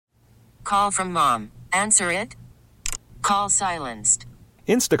call from mom. Answer it. Call silenced.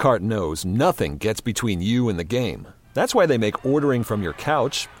 Instacart knows nothing gets between you and the game. That's why they make ordering from your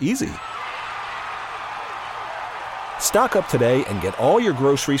couch easy. Stock up today and get all your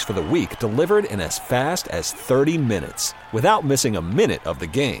groceries for the week delivered in as fast as 30 minutes without missing a minute of the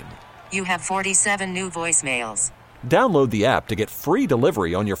game. You have 47 new voicemails. Download the app to get free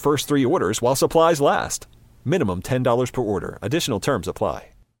delivery on your first 3 orders while supplies last. Minimum $10 per order. Additional terms apply.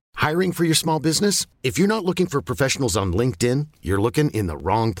 Hiring for your small business? If you're not looking for professionals on LinkedIn, you're looking in the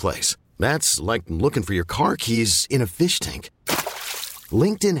wrong place. That's like looking for your car keys in a fish tank.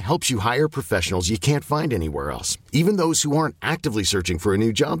 LinkedIn helps you hire professionals you can't find anywhere else, even those who aren't actively searching for a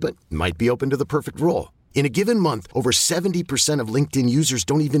new job but might be open to the perfect role. In a given month, over 70% of LinkedIn users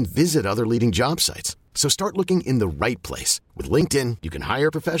don't even visit other leading job sites. So start looking in the right place. With LinkedIn, you can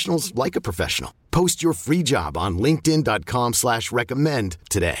hire professionals like a professional. Post your free job on linkedin.com/recommend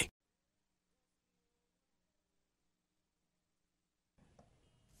today.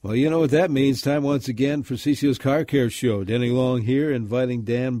 Well, you know what that means. Time once again for CCO's Car Care Show. Danny Long here, inviting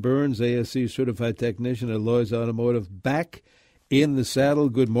Dan Burns, ASE Certified Technician at Lloyd's Automotive, back in the saddle.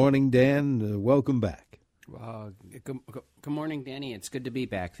 Good morning, Dan. Welcome back. Good morning, Danny. It's good to be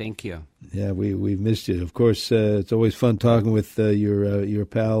back. Thank you. Yeah, we've missed you. Of course, it's always fun talking with your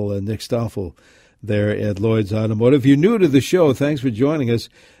pal Nick Stoffel there at Lloyd's Automotive. If you're new to the show, thanks for joining us.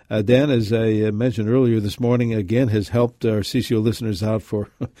 Dan, as I mentioned earlier this morning, again, has helped our CCO listeners out for,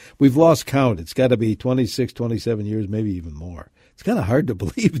 we've lost count. It's got to be 26, 27 years, maybe even more. It's kind of hard to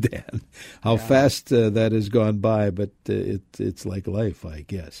believe, Dan, how fast that has gone by, but it's like life, I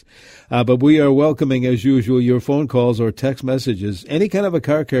guess. But we are welcoming, as usual, your phone calls or text messages, any kind of a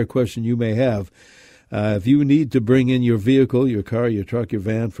car care question you may have. If you need to bring in your vehicle, your car, your truck, your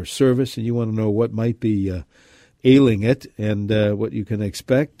van for service, and you want to know what might be ailing it and what you can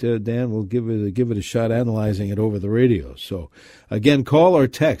expect, Dan will give it a shot analyzing it over the radio. So, again, call or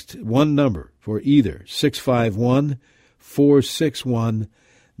text one number for either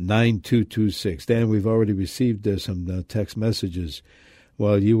 651-461-9226. Dan, we've already received some text messages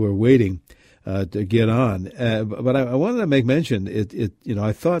while you were waiting to get on. But I wanted to make mention,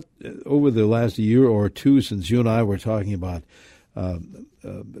 I thought over the last year or two since you and I were talking about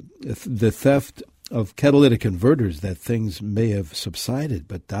the theft of catalytic converters, that things may have subsided,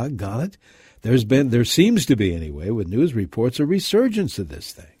 but doggone it, there seems to be anyway, with news reports, a resurgence of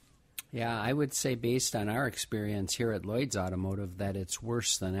this thing. Yeah, I would say based on our experience here at Lloyd's Automotive that it's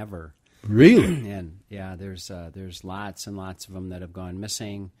worse than ever. Really? And yeah, there's lots and lots of them that have gone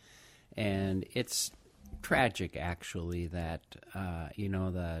missing, and it's tragic actually that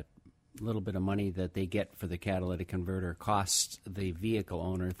the little bit of money that they get for the catalytic converter costs the vehicle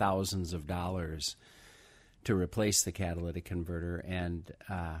owner thousands of dollars to replace the catalytic converter, and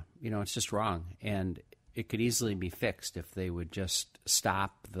it's just wrong. And it could easily be fixed if they would just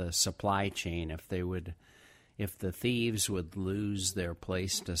stop the supply chain. If the thieves would lose their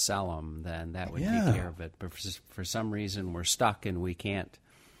place to sell them, then that would take care of it. But for some reason, we're stuck and we can't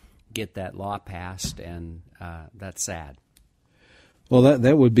get that law passed, and that's sad. Well,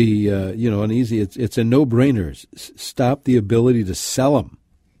 that would be an easy. It's a no-brainer. Stop the ability to sell them.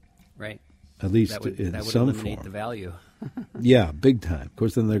 Right. At least that would in some eliminate form. the value. Yeah, big time. Of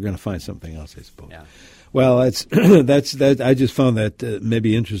course, then they're going to find something else, I suppose. Yeah. Well, that's I just found that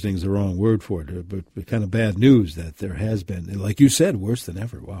maybe interesting is the wrong word for it, but kind of bad news that there has been, like you said, worse than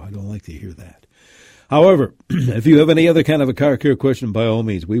ever. Wow, I don't like to hear that. However, if you have any other kind of a car care question, by all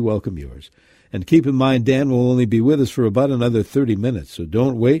means, we welcome yours. And keep in mind, Dan will only be with us for about another 30 minutes, so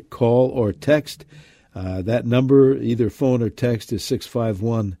don't wait. Call or text. That number, either phone or text, is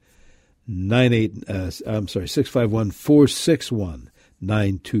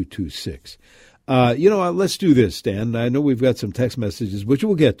 651-461-9226. Let's do this, Dan. I know we've got some text messages, which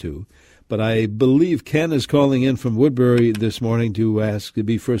we'll get to, but I believe Ken is calling in from Woodbury this morning to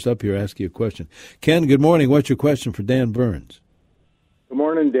be first up here, ask you a question. Ken, good morning. What's your question for Dan Burns? Good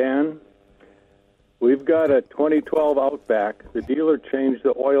morning, Dan. We've got a 2012 Outback. The dealer changed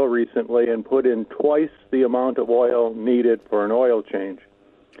the oil recently and put in twice the amount of oil needed for an oil change.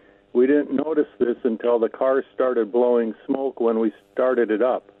 We didn't notice this until the car started blowing smoke when we started it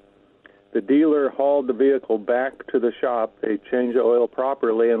up. The dealer hauled the vehicle back to the shop. They changed the oil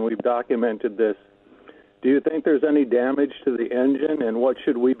properly, and we've documented this. Do you think there's any damage to the engine, and what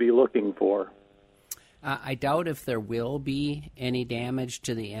should we be looking for? I doubt if there will be any damage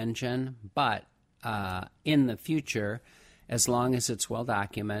to the engine, but in the future, as long as it's well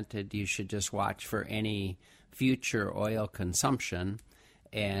documented, you should just watch for any future oil consumption.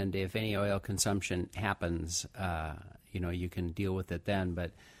 And if any oil consumption happens, you can deal with it then. But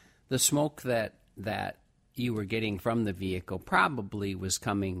the smoke that you were getting from the vehicle probably was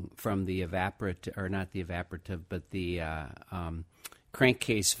coming from the evaporative, or not the evaporative, but the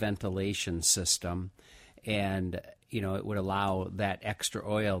crankcase ventilation system, and it would allow that extra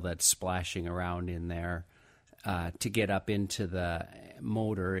oil that's splashing around in there to get up into the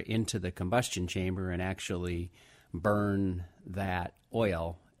motor, into the combustion chamber, and actually burn that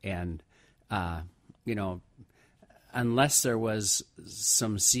oil. And unless there was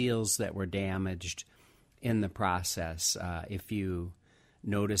some seals that were damaged in the process, if you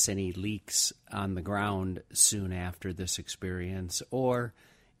notice any leaks on the ground soon after this experience, or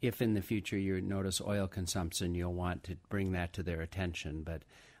if in the future you notice oil consumption, you'll want to bring that to their attention. But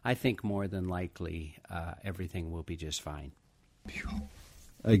I think more than likely everything will be just fine.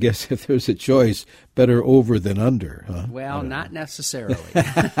 I guess if there's a choice, better over than under, huh? Well, not necessarily.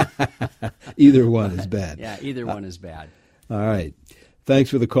 Either one is bad. Yeah, either one is bad. All right.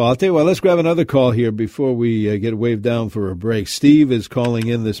 Thanks for the call. I'll tell you what, let's grab another call here before we get waved down for a break. Steve is calling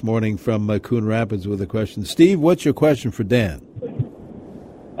in this morning from Coon Rapids with a question. Steve, what's your question for Dan?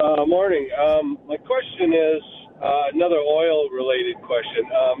 Morning. My question is another oil-related question.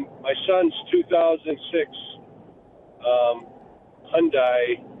 My son's 2006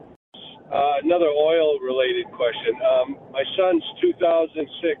 Hyundai. Another oil-related question. My son's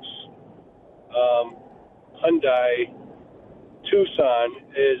 2006 Hyundai Tucson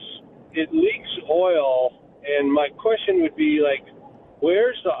it leaks oil, and my question would be, like,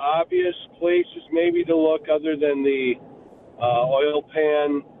 where's the obvious places maybe to look other than the oil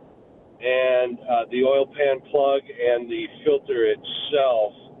pan and the oil pan plug and the filter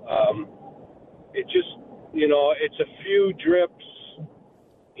itself? It just, it's a few drips,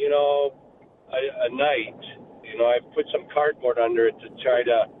 a night. I've put some cardboard under it to try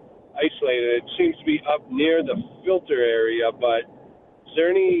to isolate it. It seems to be up near the filter area, but is there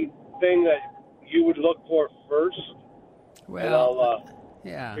anything that you would look for first? Well,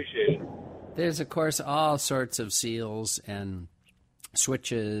 yeah, appreciate it. There's, of course, all sorts of seals and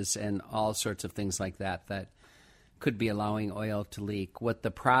switches and all sorts of things like that could be allowing oil to leak. What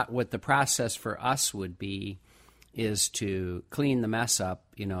the process for us would be is to clean the mess up,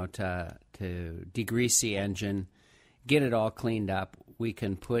 to degrease the engine, get it all cleaned up. We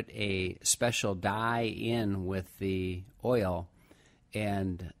can put a special dye in with the oil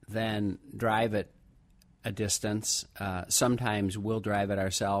and then drive it a distance. Sometimes we'll drive it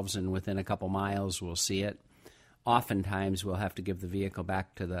ourselves, and within a couple miles we'll see it. Oftentimes we'll have to give the vehicle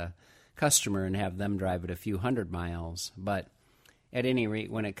back to the customer and have them drive it a few hundred miles. But at any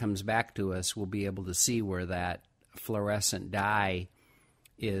rate, when it comes back to us, we'll be able to see where that fluorescent dye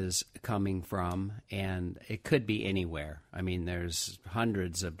is coming from, and it could be anywhere. I mean, there's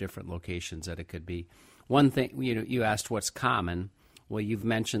hundreds of different locations that it could be. One thing, you asked what's common. Well, you've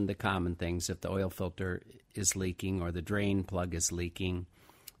mentioned the common things. If the oil filter is leaking or the drain plug is leaking,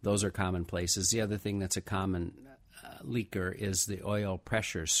 those are common places. The other thing that's a common leaker is the oil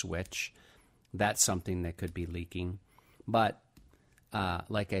pressure switch. That's something that could be leaking. But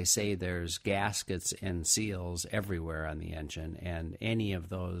like I say, there's gaskets and seals everywhere on the engine, and any of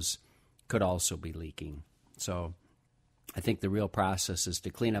those could also be leaking. So I think the real process is to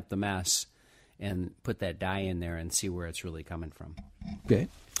clean up the mess and put that dye in there and see where it's really coming from. Okay.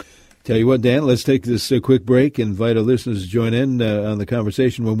 Tell you what, Dan, let's take this quick break. Invite our listeners to join in on the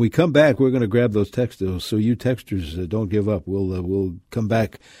conversation. When we come back, we're going to grab those textos. So you texters, don't give up. We'll come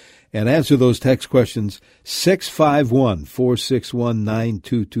back and answer those text questions.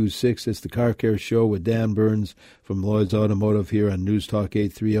 651-461-9226. It's the Car Care Show with Dan Burns from Lloyd's Automotive here on News Talk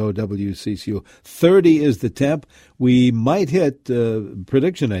 830 WCCO. 30 is the temp. We might hit,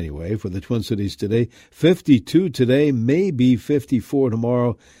 prediction anyway, for the Twin Cities today. 52 today, maybe 54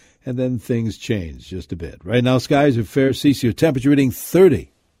 tomorrow, and then things change just a bit. Right now, skies are fair. CCO temperature reading 30.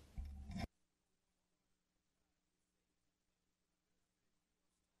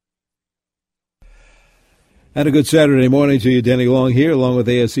 And a good Saturday morning to you, Denny Long here, along with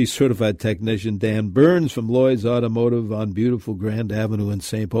ASE certified technician Dan Burns from Lloyd's Automotive on beautiful Grand Avenue in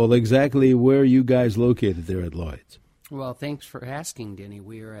St. Paul. Exactly where are you guys located there at Lloyd's? Well, thanks for asking, Denny.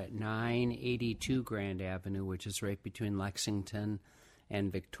 We are at 982 Grand Avenue, which is right between Lexington and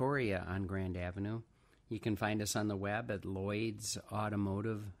Victoria on Grand Avenue. You can find us on the web at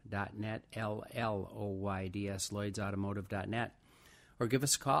lloydsautomotive.net, LLOYDS, lloydsautomotive.net, or give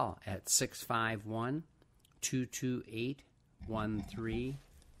us a call at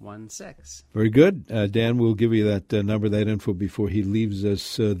 651-228-1316. Very good. Dan will give you that number, that info, before he leaves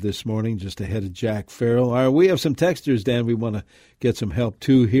us this morning, just ahead of Jack Farrell. All right, we have some texters, Dan, we want to get some help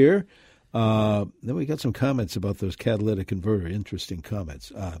too here. Then we got some comments about those catalytic converter. Interesting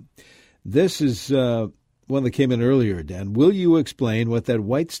comments. This is one that came in earlier, Dan. Will you explain what that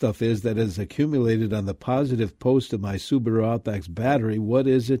white stuff is that is accumulated on the positive post of my Subaru Outback's battery? What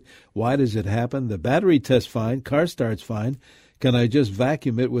is it? Why does it happen? The battery tests fine. Car starts fine. Can I just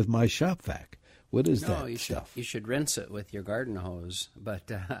vacuum it with my shop vac? What is that stuff? You should rinse it with your garden hose.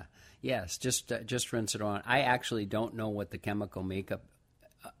 But yes, just rinse it on. I actually don't know what the chemical makeup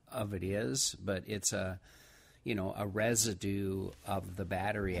of it is, but it's a residue of the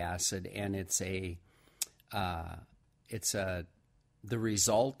battery acid, and it's the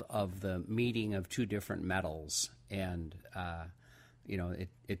result of the meeting of two different metals, and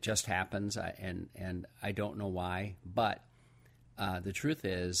it just happens, and I don't know why, but the truth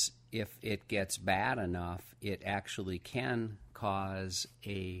is, if it gets bad enough, it actually can cause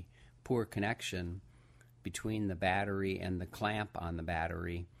a poor connection between the battery and the clamp on the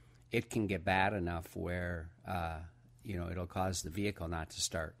battery. It can get bad enough where it'll cause the vehicle not to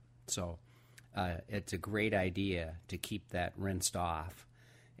start. So it's a great idea to keep that rinsed off,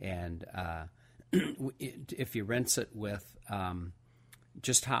 and if you rinse it with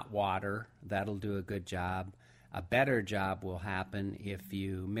just hot water, that'll do a good job. A better job will happen if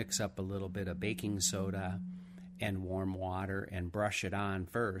you mix up a little bit of baking soda and warm water and brush it on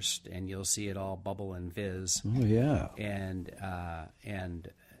first, and you'll see it all bubble and fizz. Oh yeah, and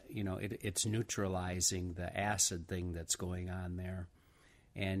it's neutralizing the acid thing that's going on there,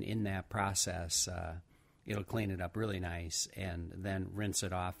 and in that process, it'll clean it up really nice, and then rinse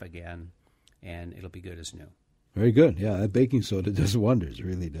it off again, and it'll be good as new. Very good. Yeah, that baking soda does wonders. It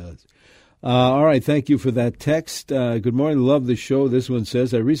really does. All right, thank you for that text. Good morning, love the show. This one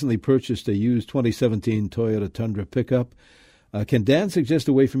says, I recently purchased a used 2017 Toyota Tundra pickup. Can Dan suggest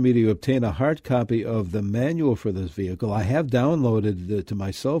a way for me to obtain a hard copy of the manual for this vehicle? I have downloaded to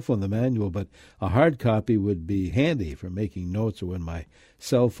my cell phone the manual, but a hard copy would be handy for making notes or when my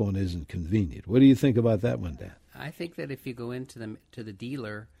cell phone isn't convenient. What do you think about that one, Dan? I think that if you go into the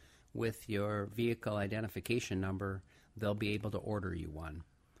dealer with your vehicle identification number, they'll be able to order you one.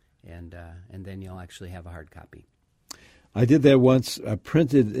 And then you'll actually have a hard copy. I did that once. I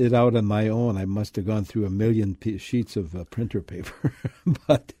printed it out on my own. I must have gone through 1 million sheets of printer paper,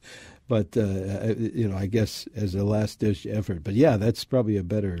 but I guess as a last-ditch effort. But yeah, that's probably a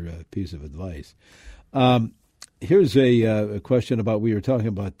better piece of advice. Here's a question about, we were talking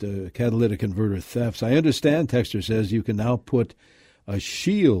about catalytic converter thefts. I understand, Texter says, you can now put a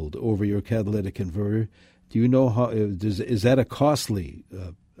shield over your catalytic converter. Do you know how? Is that a costly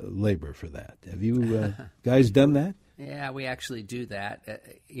labor for that? Have you guys done that? Yeah, we actually do that.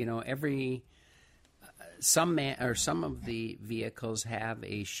 Some of the vehicles have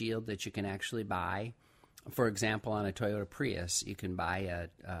a shield that you can actually buy. For example, on a Toyota Prius, you can buy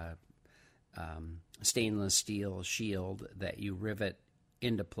a stainless steel shield that you rivet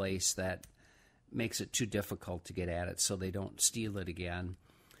into place that makes it too difficult to get at it, so they don't steal it again.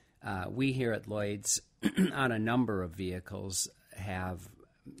 We here at Lloyd's, on a number of vehicles, have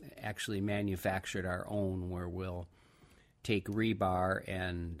actually manufactured our own, where we'll take rebar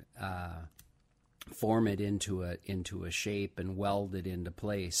and form it into a shape and weld it into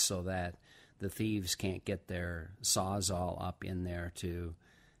place so that the thieves can't get their Sawzall up in there to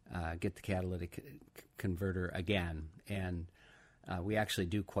get the catalytic converter again. And we actually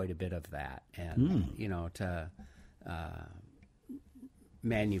do quite a bit of that. And to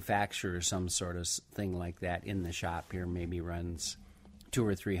manufacture some sort of thing like that in the shop here maybe runs $200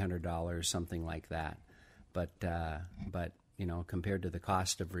 or $300, something like that. But compared to the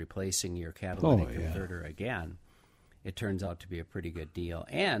cost of replacing your catalytic converter again, it turns out to be a pretty good deal.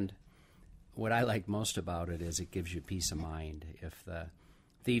 And what I like most about it is it gives you peace of mind. If the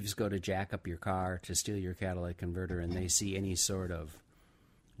thieves go to jack up your car to steal your catalytic converter and they see any sort of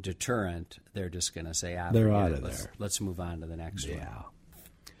deterrent, they're just going to say, they're out of there. Let's move on to the next one.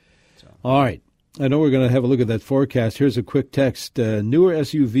 So. All right. I know we're going to have a look at that forecast. Here's a quick text. Newer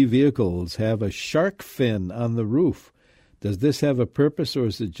SUV vehicles have a shark fin on the roof. Does this have a purpose, or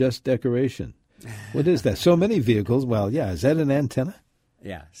is it just decoration? What is that? So many vehicles. Well, yeah. Is that an antenna?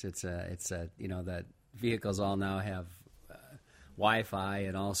 Yes, it's that vehicles all now have Wi-Fi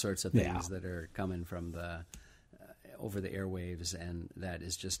and all sorts of things that are coming from the over the airwaves, and that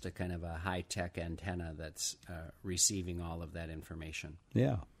is just a kind of a high-tech antenna that's receiving all of that information.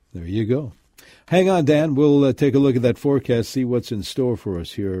 Yeah, there you go. Hang on, Dan. We'll take a look at that forecast, see what's in store for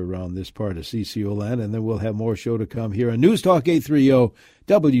us here around this part of CCO land, and then we'll have more show to come here on News Talk 830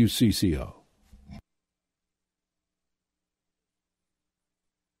 WCCO.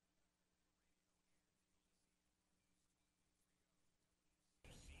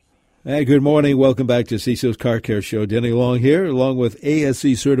 Hey, good morning. Welcome back to Cecil's Car Care Show. Denny Long here, along with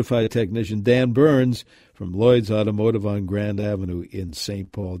ASE certified technician Dan Burns from Lloyd's Automotive on Grand Avenue in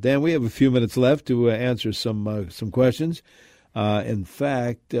St. Paul. Dan, we have a few minutes left to answer some questions. In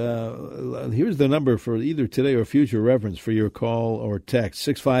fact, here's the number for either today or future reference for your call or text,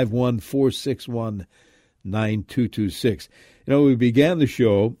 651-461-9226. You know, we began the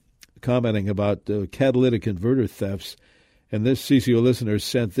show commenting about catalytic converter thefts, and this CCO listener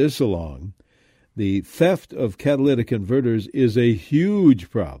sent this along. The theft of catalytic converters is a huge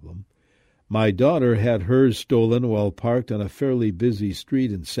problem. My daughter had hers stolen while parked on a fairly busy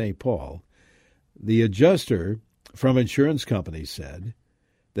street in St. Paul. The adjuster from insurance companies said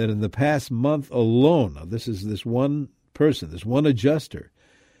that in the past month alone, now this is this one person, this one adjuster,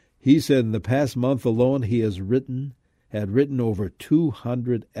 he said in the past month alone he had written over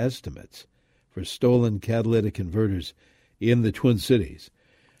 200 estimates for stolen catalytic converters in the Twin Cities.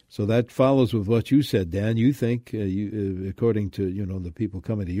 So that follows with what you said, Dan. You think, according to the people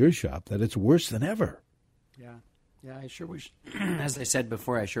coming to your shop, that it's worse than ever. Yeah, I sure wish, as I said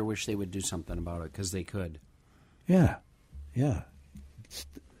before, I sure wish they would do something about it, because they could. Yeah.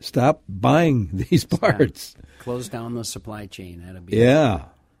 Stop buying these parts. Close down the supply chain. That'd be Yeah.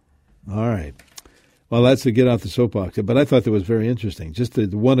 All right. Well, that's to get off the soapbox. But I thought that was very interesting. Just the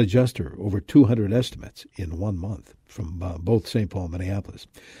one adjuster, over 200 estimates in 1 month from both St. Paul and Minneapolis.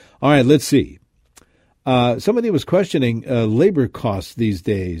 All right, let's see. Somebody was questioning labor costs these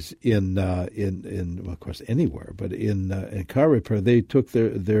days in well, of course, anywhere, but in car repair. They took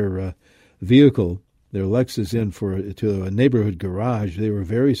their vehicle, their Lexus, to a neighborhood garage. They were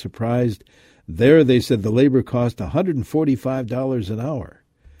very surprised. There, they said the labor cost $145 an hour.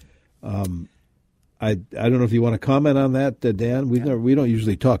 I don't know if you want to comment on that, Dan. We don't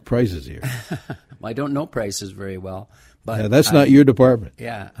usually talk prices here. Well, I don't know prices very well, but that's not your department.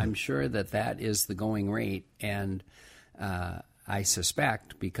 Yeah, I'm sure that is the going rate, and I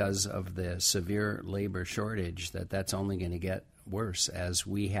suspect because of the severe labor shortage that's only going to get worse as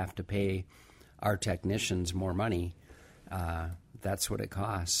we have to pay our technicians more money. That's what it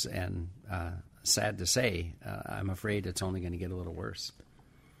costs, and sad to say, I'm afraid it's only going to get a little worse.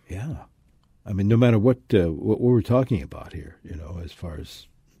 Yeah. I mean, no matter what we're talking about here, as far as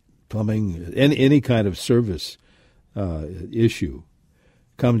plumbing, any kind of service issue,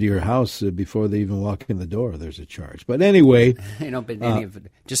 come to your house before they even walk in the door, there's a charge. But anyway,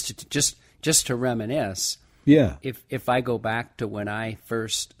 just to reminisce. Yeah. If I go back to when I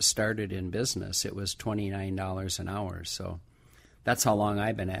first started in business, it was $29 an hour. So that's how long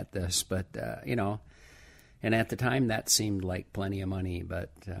I've been at this. But and at the time, that seemed like plenty of money, but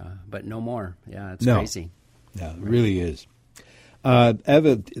no more. Yeah, it's crazy. Yeah, it really is.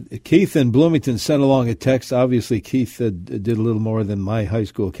 Keith in Bloomington sent along a text. Obviously, Keith did a little more than my high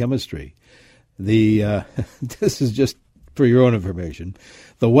school chemistry. This is just for your own information.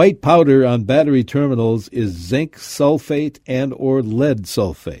 The white powder on battery terminals is zinc sulfate and or lead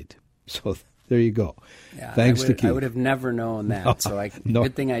sulfate. So there you go. Yeah, Thanks to Keith. I would have never known that.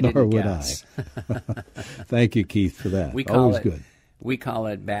 Good thing I didn't guess. Thank you, Keith, for that. Good. We call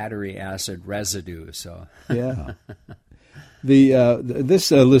it battery acid residue. So yeah.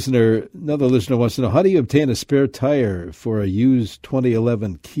 This another listener wants to know, how do you obtain a spare tire for a used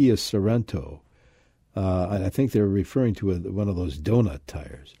 2011 Kia Sorento? I think they're referring to one of those donut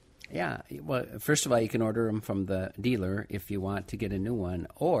tires. Yeah. Well, first of all, you can order them from the dealer if you want to get a new one,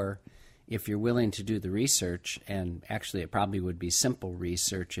 or if you're willing to do the research, and actually it probably would be simple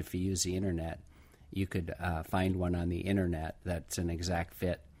research if you use the internet, you could find one on the internet that's an exact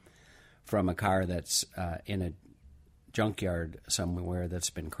fit from a car that's in a junkyard somewhere that's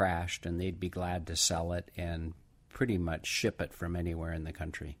been crashed, and they'd be glad to sell it and pretty much ship it from anywhere in the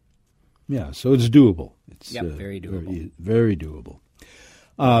country. Yeah, so it's doable. It's very doable. Very doable.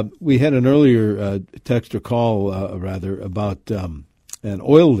 We had an earlier text or call, about an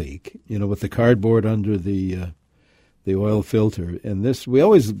oil leak, with the cardboard under the oil filter. And this, we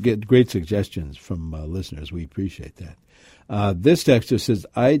always get great suggestions from listeners. We appreciate that. This texter says,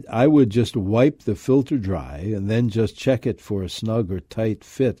 I would just wipe the filter dry and then just check it for a snug or tight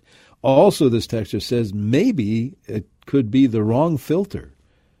fit. Also, this texter says maybe it could be the wrong filter.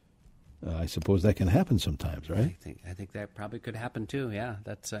 I suppose that can happen sometimes, right? I think that probably could happen too. Yeah,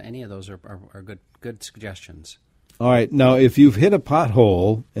 that's any of those are good suggestions. All right. Now, if you've hit a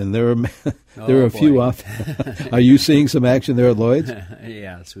pothole, and there are a few out there, are you seeing some action there at Lloyd's?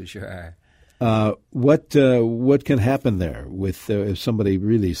 Yes, we sure are. What can happen there with if somebody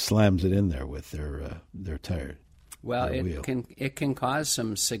really slams it in there with their tire? Well, it can cause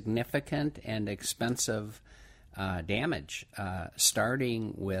some significant and expensive damage,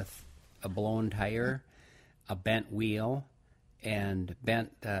 starting with a blown tire, a bent wheel, and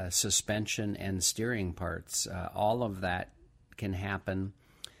bent suspension and steering parts. All of that can happen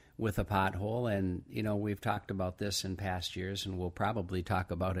with a pothole. And, we've talked about this in past years, and we'll probably talk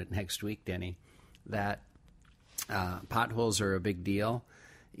about it next week, Denny, that potholes are a big deal.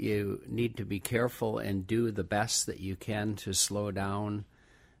 You need to be careful and do the best that you can to slow down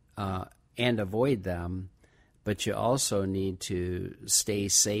and avoid them. But you also need to stay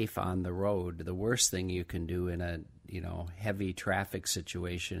safe on the road. The worst thing you can do in a heavy traffic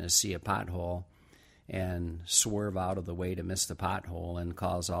situation is see a pothole and swerve out of the way to miss the pothole and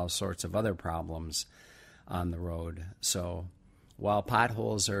cause all sorts of other problems on the road. So while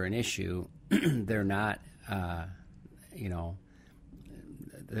potholes are an issue, they're not,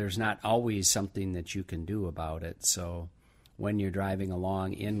 there's not always something that you can do about it. So when you're driving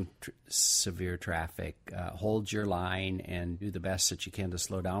along in severe traffic, hold your line and do the best that you can to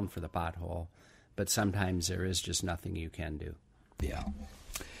slow down for the pothole. But sometimes there is just nothing you can do. Yeah.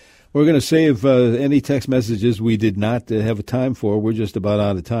 We're going to save any text messages we did not have time for. We're just about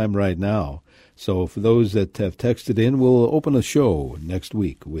out of time right now. So for those that have texted in, we'll open a show next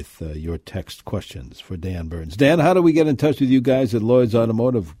week with your text questions for Dan Burns. Dan, how do we get in touch with you guys at Lloyd's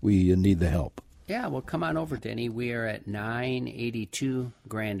Automotive? We need the help. Yeah, well, come on over, Denny. We are at 982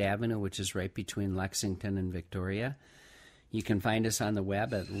 Grand Avenue, which is right between Lexington and Victoria. You can find us on the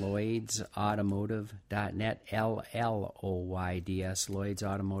web at lloydsautomotive.net, LLOYDS,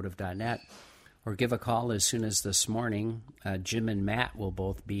 lloydsautomotive.net, or give a call as soon as this morning. Jim and Matt will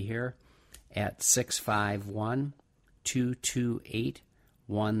both be here at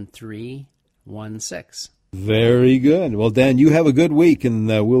 651-228-1316. Very good. Well, Dan, you have a good week, and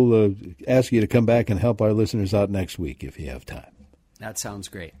we'll ask you to come back and help our listeners out next week if you have time. That sounds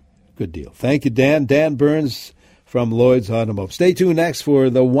great. Good deal. Thank you, Dan. Dan Burns from Lloyd's Automotive. Stay tuned next for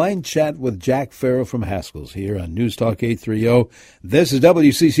the Wine Chat with Jack Farrell from Haskell's here on News Talk 830. This is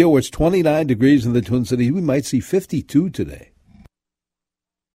WCCO, where it's 29 degrees in the Twin Cities. We might see 52 today.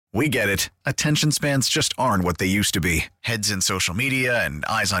 We get it. Attention spans just aren't what they used to be. Heads in social media and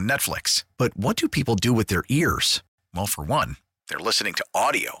eyes on Netflix. But what do people do with their ears? Well, for one, they're listening to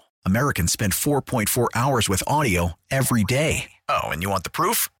audio. Americans spend 4.4 hours with audio every day. Oh, and you want the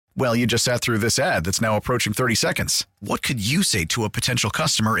proof? Well, you just sat through this ad that's now approaching 30 seconds. What could you say to a potential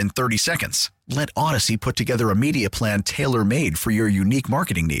customer in 30 seconds? Let Odyssey put together a media plan tailor-made for your unique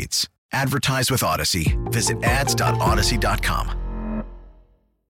marketing needs. Advertise with Odyssey. Visit ads.odyssey.com.